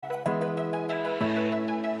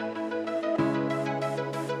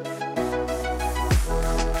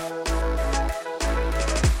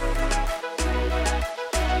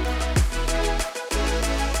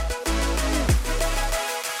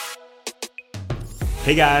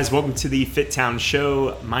Hey guys, welcome to the Fit Town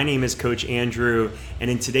Show. My name is Coach Andrew, and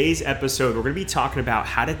in today's episode, we're going to be talking about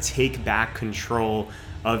how to take back control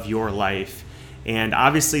of your life. And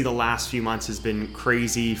obviously, the last few months has been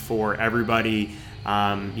crazy for everybody.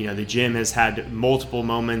 The gym has had multiple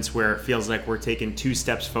moments where it feels like we're taking 2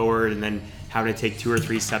 steps forward and then having to take 2 or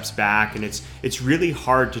 3 steps back. And it's really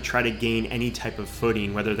hard to try to gain any type of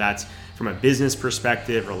footing, whether that's from a business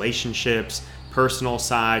perspective, relationships, personal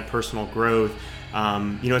side, personal growth.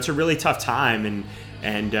 It's a really tough time,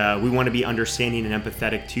 and we want to be understanding and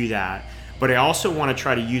empathetic to that. But I also want to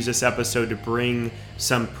try to use this episode to bring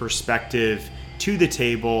some perspective to the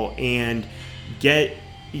table and get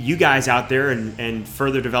you guys out there and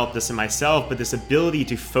further develop this in myself, but this ability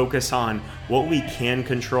to focus on what we can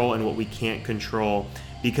control and what we can't control,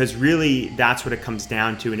 because really that's what it comes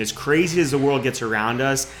down to. And as crazy as the world gets around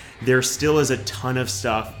us, there still is a ton of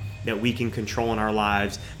stuff that we can control in our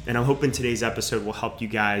lives. And I'm hoping today's episode will help you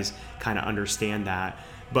guys kind of understand that.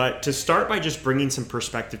 But to start by just bringing some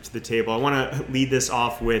perspective to the table, I want to lead this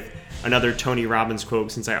off with another Tony Robbins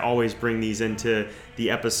quote, since I always bring these into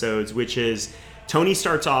the episodes, which is, Tony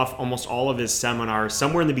starts off almost all of his seminars.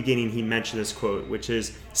 Somewhere in the beginning, he mentioned this quote, which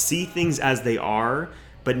is, see things as they are,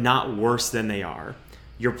 but not worse than they are.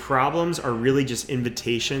 Your problems are really just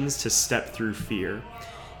invitations to step through fear.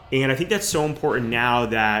 And I think that's so important now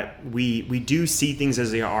that we do see things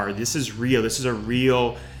as they are. This is real. This is a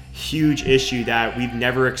real, huge issue that we've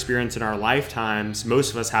never experienced in our lifetimes.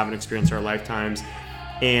 Most of us haven't experienced in our lifetimes.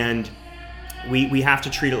 And we have to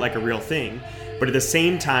treat it like a real thing. But at the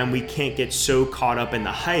same time, we can't get so caught up in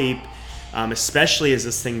the hype, especially as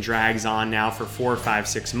this thing drags on now for 4, 5,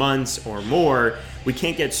 6 months or more. We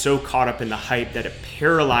can't get so caught up in the hype that it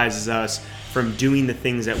paralyzes us from doing the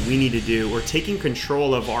things that we need to do, or taking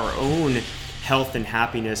control of our own health and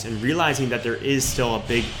happiness, and realizing that there is still a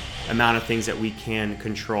big amount of things that we can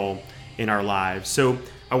control in our lives. So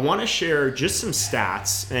I want to share just some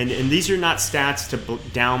stats, and these are not stats to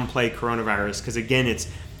downplay coronavirus, because again, it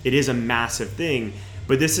is a massive thing,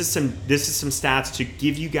 but this is some stats to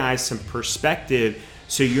give you guys some perspective,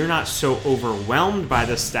 so you're not so overwhelmed by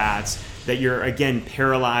the stats that you're again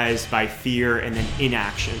paralyzed by fear and then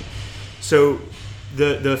inaction. So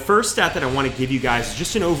the first stat that I want to give you guys is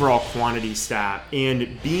just an overall quantity stat.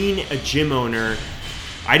 And being a gym owner,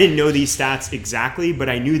 I didn't know these stats exactly, but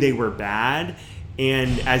I knew they were bad.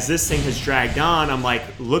 And as this thing has dragged on, I'm like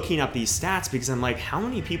looking up these stats, because I'm like, how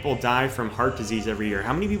many people die from heart disease every year?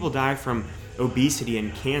 How many people die from obesity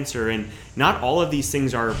and cancer? And not all of these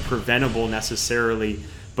things are preventable necessarily,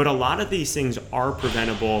 but a lot of these things are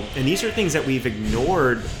preventable. And these are things that we've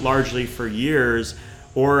ignored largely for years,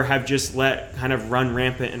 or have just let kind of run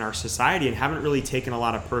rampant in our society and haven't really taken a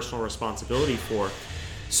lot of personal responsibility for.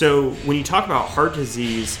 So when you talk about heart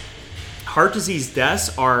disease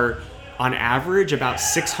deaths are on average about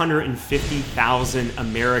 650,000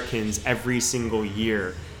 Americans every single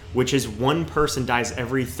year, which is one person dies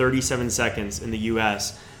every 37 seconds in the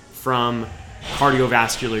US from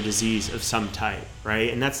cardiovascular disease of some type,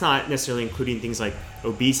 right? And that's not necessarily including things like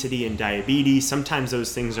obesity and diabetes. Sometimes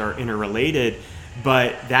those things are interrelated,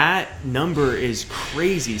 but that number is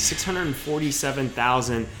crazy.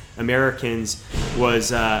 647,000 Americans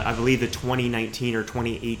was, I believe, the 2019 or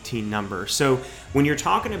 2018 number. So when you're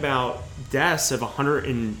talking about deaths of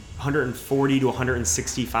 140 to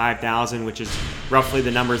 165,000, which is roughly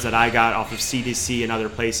the numbers that I got off of CDC and other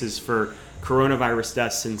places for coronavirus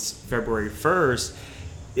deaths since February 1st,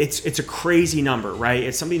 it's a crazy number, right?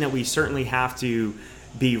 It's something that we certainly have to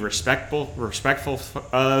be respectful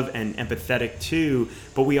of and empathetic to,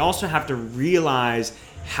 but we also have to realize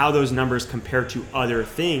how those numbers compare to other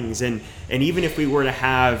things. And even if we were to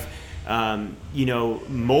have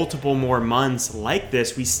multiple more months like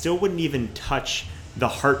this, we still wouldn't even touch the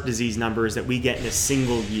heart disease numbers that we get in a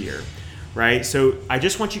single year, right? So I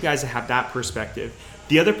just want you guys to have that perspective.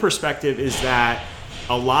 The other perspective is that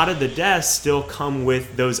a lot of the deaths still come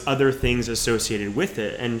with those other things associated with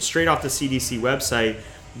it. And straight off the CDC website,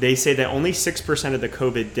 they say that only 6% of the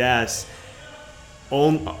COVID deaths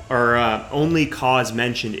only cause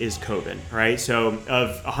mentioned is COVID, right? So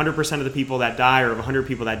of 100% of the people that die, or of 100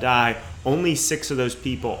 people that die, only 6 of those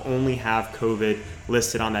people only have COVID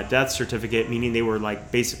listed on that death certificate, meaning they were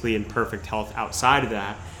like basically in perfect health outside of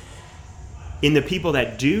that. In the people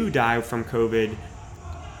that do die from COVID,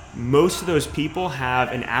 most of those people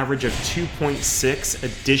have an average of 2.6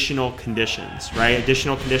 additional conditions, right?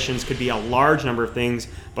 Additional conditions could be a large number of things,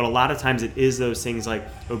 but a lot of times it is those things like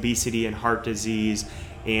obesity and heart disease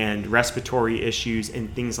and respiratory issues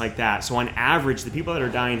and things like that. So on average, the people that are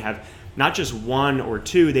dying have not just 1 or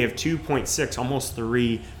 2, they have 2.6, almost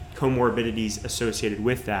 3 comorbidities associated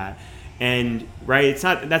with that. And right,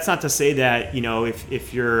 that's not to say that,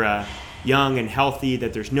 if you're young and healthy,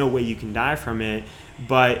 that there's no way you can die from it,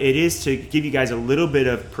 but it is to give you guys a little bit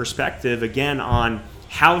of perspective again on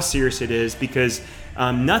how serious it is, because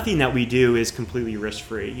nothing that we do is completely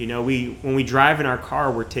risk-free. When we drive in our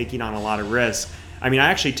car, we're taking on a lot of risk. I mean,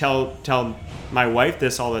 I actually tell my wife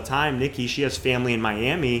this all the time. Nikki, she has family in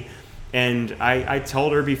Miami, and I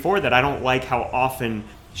told her before that I don't like how often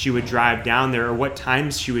she would drive down there or what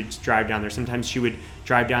times she would drive down there. Sometimes she would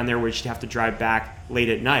drive down there where she'd have to drive back late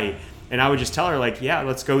at night. And I would just tell her, like, yeah,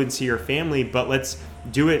 let's go and see your family, but let's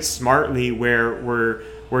do it smartly where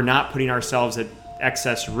we're not putting ourselves at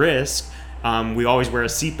excess risk. We always wear a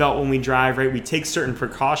seatbelt when we drive, right? We take certain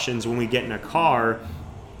precautions when we get in a car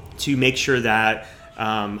to make sure that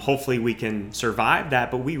hopefully we can survive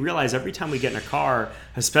that. But we realize every time we get in a car,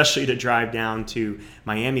 especially to drive down to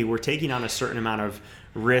Miami, we're taking on a certain amount of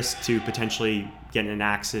risk to potentially get in an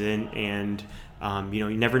accident, and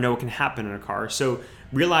you never know what can happen in a car. So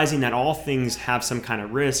realizing that all things have some kind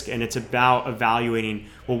of risk, and it's about evaluating,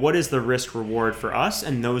 well, what is the risk reward for us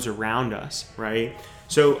and those around us, right?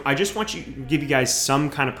 So I just want to give you guys some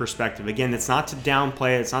kind of perspective. Again, it's not to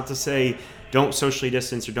downplay it. It's not to say don't socially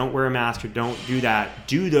distance or don't wear a mask or don't do that.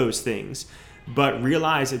 Do those things, but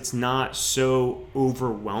realize it's not so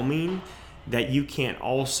overwhelming that you can't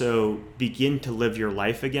also begin to live your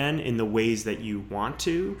life again in the ways that you want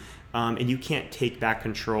to, and you can't take back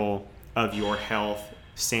control of your health,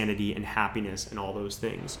 sanity, and happiness and all those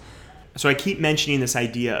things. So I keep mentioning this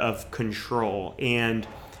idea of control, and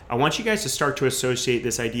I want you guys to start to associate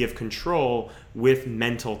this idea of control with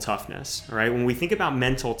mental toughness, all right? When we think about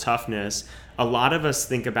mental toughness, a lot of us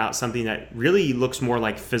think about something that really looks more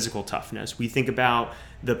like physical toughness. We think about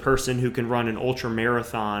the person who can run an ultra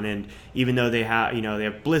marathon, and even though they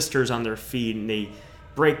have blisters on their feet and they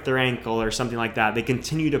break their ankle or something like that, they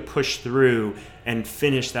continue to push through and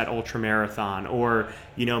finish that ultra marathon. Or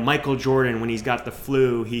Michael Jordan, when he's got the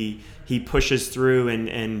flu, he pushes through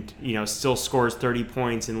and still scores 30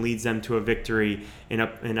 points and leads them to a victory in a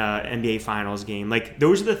NBA Finals game. Like,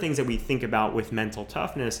 those are the things that we think about with mental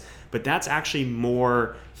toughness, but that's actually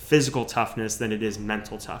more physical toughness than it is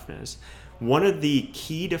mental toughness. One of the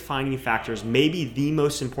key defining factors, maybe the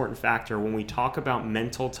most important factor when we talk about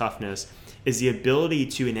mental toughness, is the ability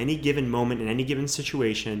to, in any given moment, in any given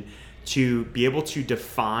situation, to be able to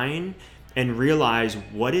define and realize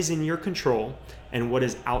what is in your control and what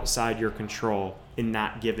is outside your control in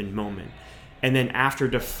that given moment. And then after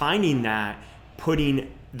defining that,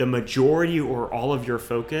 putting the majority or all of your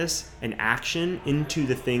focus and action into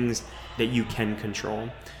the things that you can control.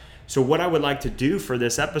 So what I would like to do for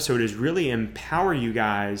this episode is really empower you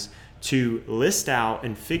guys to list out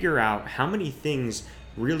and figure out how many things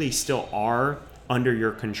really still are under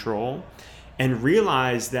your control, and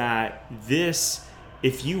realize that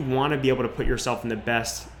if you want to be able to put yourself in the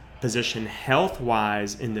best position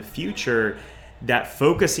health-wise in the future, that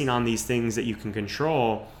focusing on these things that you can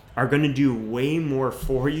control are going to do way more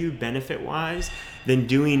for you benefit-wise than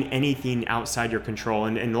doing anything outside your control.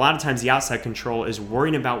 And a lot of times the outside control is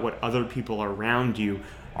worrying about what other people around you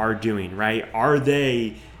are doing, right? Are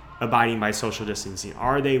they abiding by social distancing?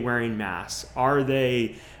 Are they wearing masks? Are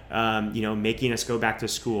they making us go back to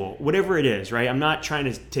school? Whatever it is, right? I'm not trying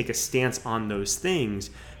to take a stance on those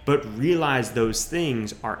things, but realize those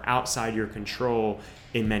things are outside your control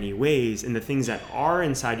in many ways. And the things that are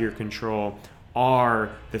inside your control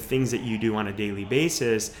are the things that you do on a daily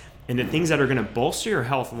basis, and the things that are going to bolster your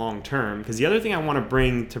health long term. Because the other thing I want to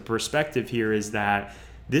bring to perspective here is that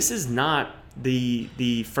this is not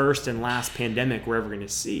the first and last pandemic we're ever going to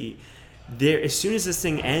see. As soon as this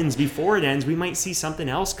thing ends, before it ends, we might see something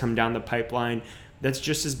else come down the pipeline that's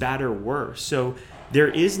just as bad or worse. So there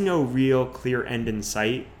is no real clear end in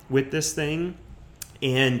sight with this thing.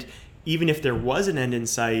 And even if there was an end in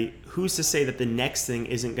sight, who's to say that the next thing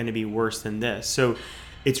isn't going to be worse than this? So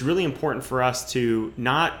it's really important for us to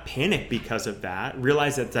not panic because of that,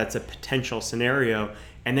 realize that that's a potential scenario,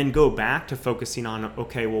 and then go back to focusing on,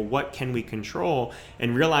 okay, well, what can we control?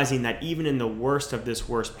 And realizing that even in the worst of this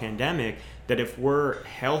worst pandemic, that if we're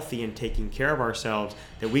healthy and taking care of ourselves,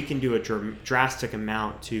 that we can do a drastic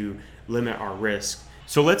amount to limit our risk.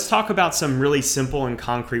 So let's talk about some really simple and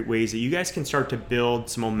concrete ways that you guys can start to build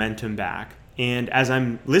some momentum back. And as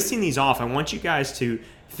I'm listing these off, I want you guys to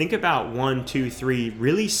think about 1, 2, 3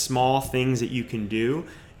 really small things that you can do.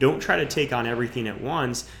 Don't try to take on everything at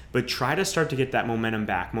once, but try to start to get that momentum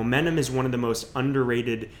back. Momentum is one of the most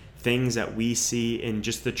underrated things that we see in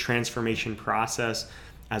just the transformation process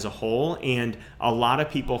as a whole. And a lot of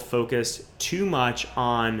people focus too much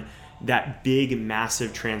on that big,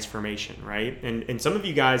 massive transformation, right? And some of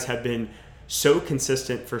you guys have been so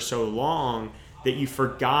consistent for so long that you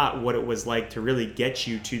forgot what it was like to really get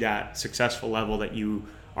you to that successful level that you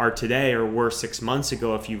are today or were 6 months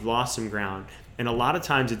ago if you've lost some ground. And a lot of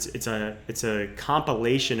times it's a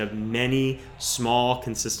compilation of many small,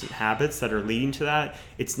 consistent habits that are leading to that.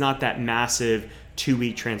 It's not that massive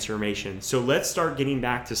 2-week transformation. So let's start getting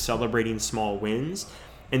back to celebrating small wins.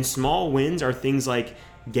 And small wins are things like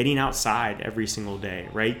getting outside every single day,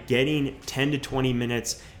 right? Getting 10 to 20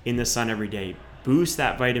 minutes in the sun every day. Boost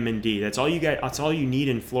that vitamin D. That's all you get. That's all you need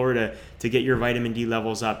in Florida to get your vitamin D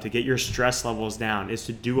levels up, to get your stress levels down, is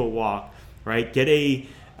to do a walk, right? Get a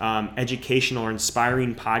educational or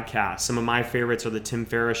inspiring podcast. Some of my favorites are the Tim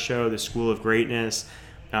Ferriss Show, The School of Greatness.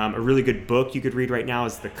 A really good book you could read right now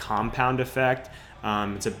is The Compound Effect.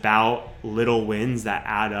 It's about little wins that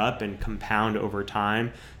add up and compound over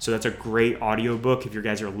time. So that's a great audiobook if you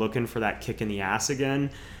guys are looking for that kick in the ass again.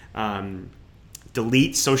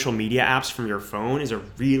 Delete social media apps from your phone is a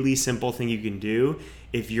really simple thing you can do.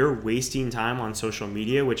 If you're wasting time on social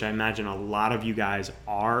media, which I imagine a lot of you guys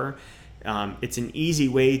are, it's an easy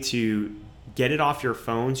way to get it off your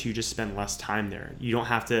phone so you just spend less time there. You don't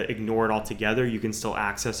have to ignore it altogether. You can still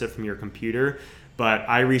access it from your computer. But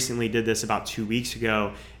I recently did this about 2 weeks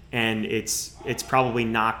ago, and it's probably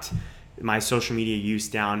knocked my social media use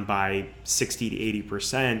down by 60 to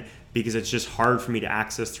 80% because it's just hard for me to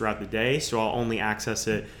access throughout the day. So I'll only access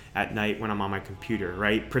it at night when I'm on my computer,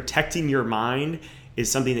 right? Protecting your mind is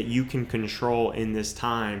something that you can control in this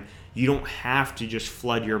time. You don't have to just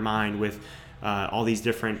flood your mind with all these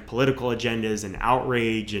different political agendas and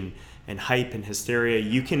outrage and hype and hysteria.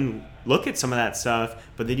 You can look at some of that stuff,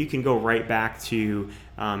 but then you can go right back to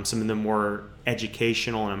some of the more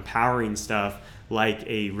educational and empowering stuff like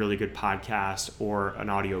a really good podcast or an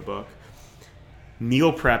audiobook.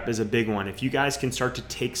 Meal prep is a big one. If you guys can start to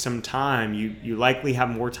take some time, you likely have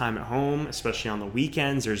more time at home, especially on the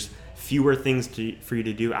weekends. There's fewer things for you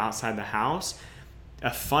to do outside the house.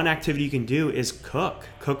 A fun activity you can do is cook.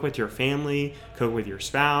 Cook with your family, cook with your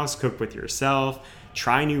spouse, cook with yourself.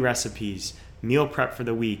 Try new recipes, meal prep for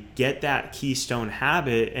the week. Get that keystone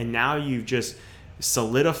habit, and now you've just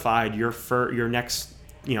solidified your next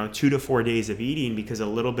 2 to 4 days of eating because a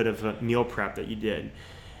little bit of a meal prep that you did.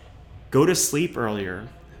 Go to sleep earlier.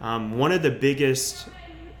 One of the biggest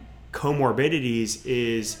comorbidities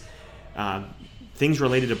is things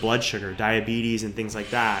related to blood sugar, diabetes, and things like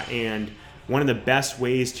that. And one of the best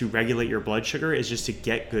ways to regulate your blood sugar is just to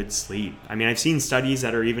get good sleep. I mean, I've seen studies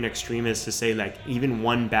that are even extremists to say like even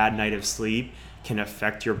one bad night of sleep can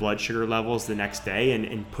affect your blood sugar levels the next day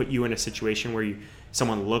and put you in a situation where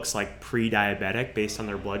someone looks like pre-diabetic based on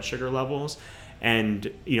their blood sugar levels.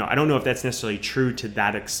 And, I don't know if that's necessarily true to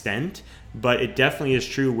that extent, but it definitely is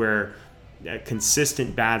true where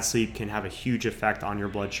consistent bad sleep can have a huge effect on your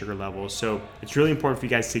blood sugar levels. So it's really important for you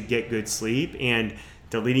guys to get good sleep, and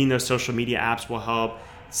deleting those social media apps will help.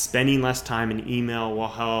 Spending less time in email will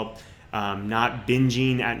help. Not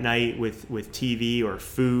binging at night with TV or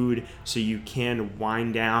food, so you can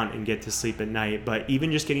wind down and get to sleep at night. But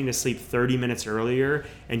even just getting to sleep 30 minutes earlier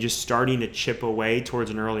and just starting to chip away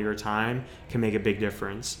towards an earlier time can make a big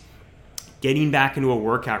difference. Getting back into a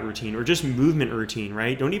workout routine or just movement routine,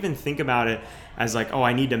 right? Don't even think about it as like, oh,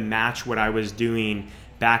 I need to match what I was doing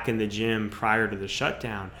back in the gym prior to the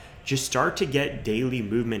shutdown. Just start to get daily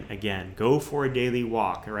movement again. Go for a daily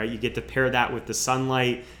walk, all right? You get to pair that with the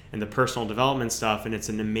sunlight and the personal development stuff, and it's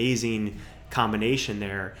an amazing combination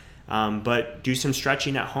there. But do some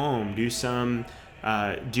stretching at home.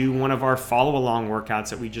 Do one of our follow-along workouts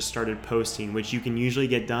that we just started posting, which you can usually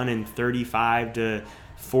get done in 35 to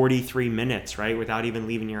 43 minutes, right? Without even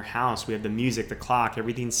leaving your house. We have the music, the clock,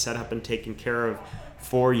 everything's set up and taken care of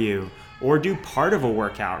for you. Or do part of a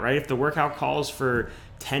workout, right? If the workout calls for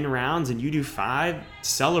 10 rounds and you do 5,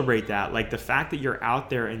 celebrate that. Like the fact that you're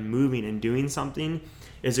out there and moving and doing something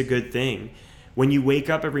is a good thing. When you wake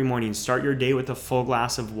up every morning, start your day with a full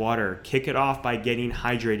glass of water. Kick it off by getting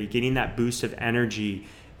hydrated, getting that boost of energy,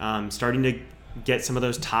 starting to get some of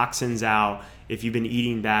those toxins out if you've been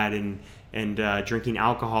eating bad and drinking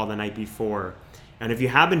alcohol the night before. And if you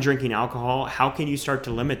have been drinking alcohol, how can you start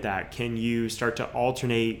to limit that? Can you start to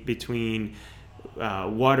alternate between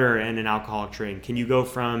water and an alcoholic drink? Can you go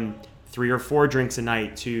from 3 or 4 drinks a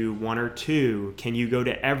night to 1 or 2? Can you go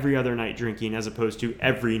to every other night drinking as opposed to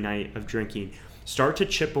every night of drinking? Start to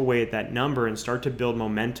chip away at that number and start to build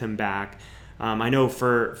momentum back. I know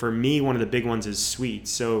for me, one of the big ones is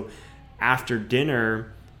sweets. So after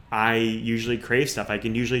dinner, I usually crave stuff. I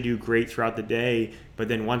can usually do great throughout the day, but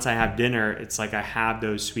then once I have dinner, it's like I have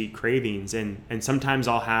those sweet cravings. And sometimes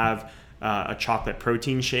I'll have a chocolate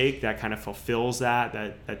protein shake that kind of fulfills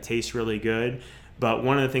that tastes really good. But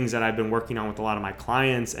one of the things that I've been working on with a lot of my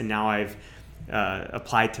clients, and now I've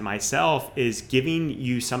applied to myself, is giving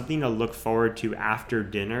you something to look forward to after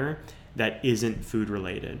dinner that isn't food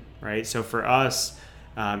related, right? So for us,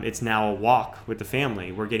 it's now a walk with the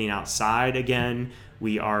family. We're getting outside again.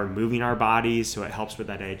 We are moving our bodies, so it helps with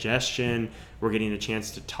that digestion. We're getting a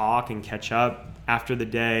chance to talk and catch up after the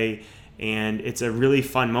day. And it's a really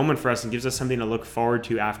fun moment for us and gives us something to look forward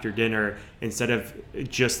to after dinner instead of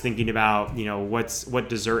just thinking about, what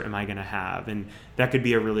dessert am I going to have? And that could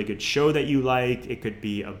be a really good show that you like. It could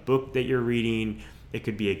be a book that you're reading. It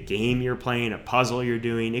could be a game you're playing, a puzzle you're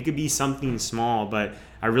doing. It could be something small, but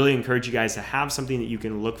I really encourage you guys to have something that you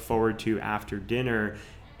can look forward to after dinner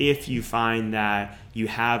if you find that you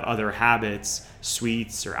have other habits,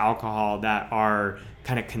 sweets or alcohol, that are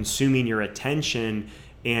kind of consuming your attention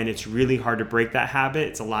and it's really hard to break that habit.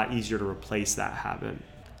 It's a lot easier to replace that habit.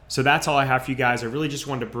 So that's all I have for you guys. I really just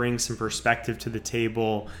wanted to bring some perspective to the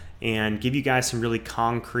table and give you guys some really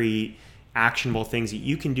concrete, actionable things that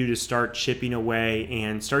you can do to start chipping away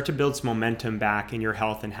and start to build some momentum back in your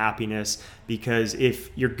health and happiness. Because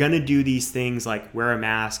if you're going to do these things like wear a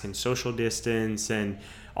mask and social distance and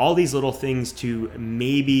all these little things to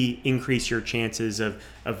maybe increase your chances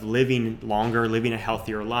of living longer, living a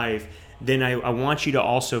healthier life, then I want you to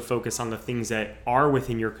also focus on the things that are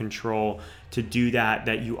within your control to do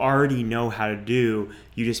that you already know how to do,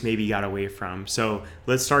 you just maybe got away from. So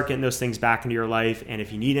let's start getting those things back into your life. And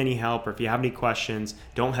if you need any help or if you have any questions,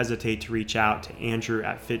 don't hesitate to reach out to Andrew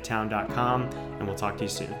at fittown.com, and we'll talk to you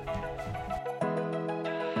soon.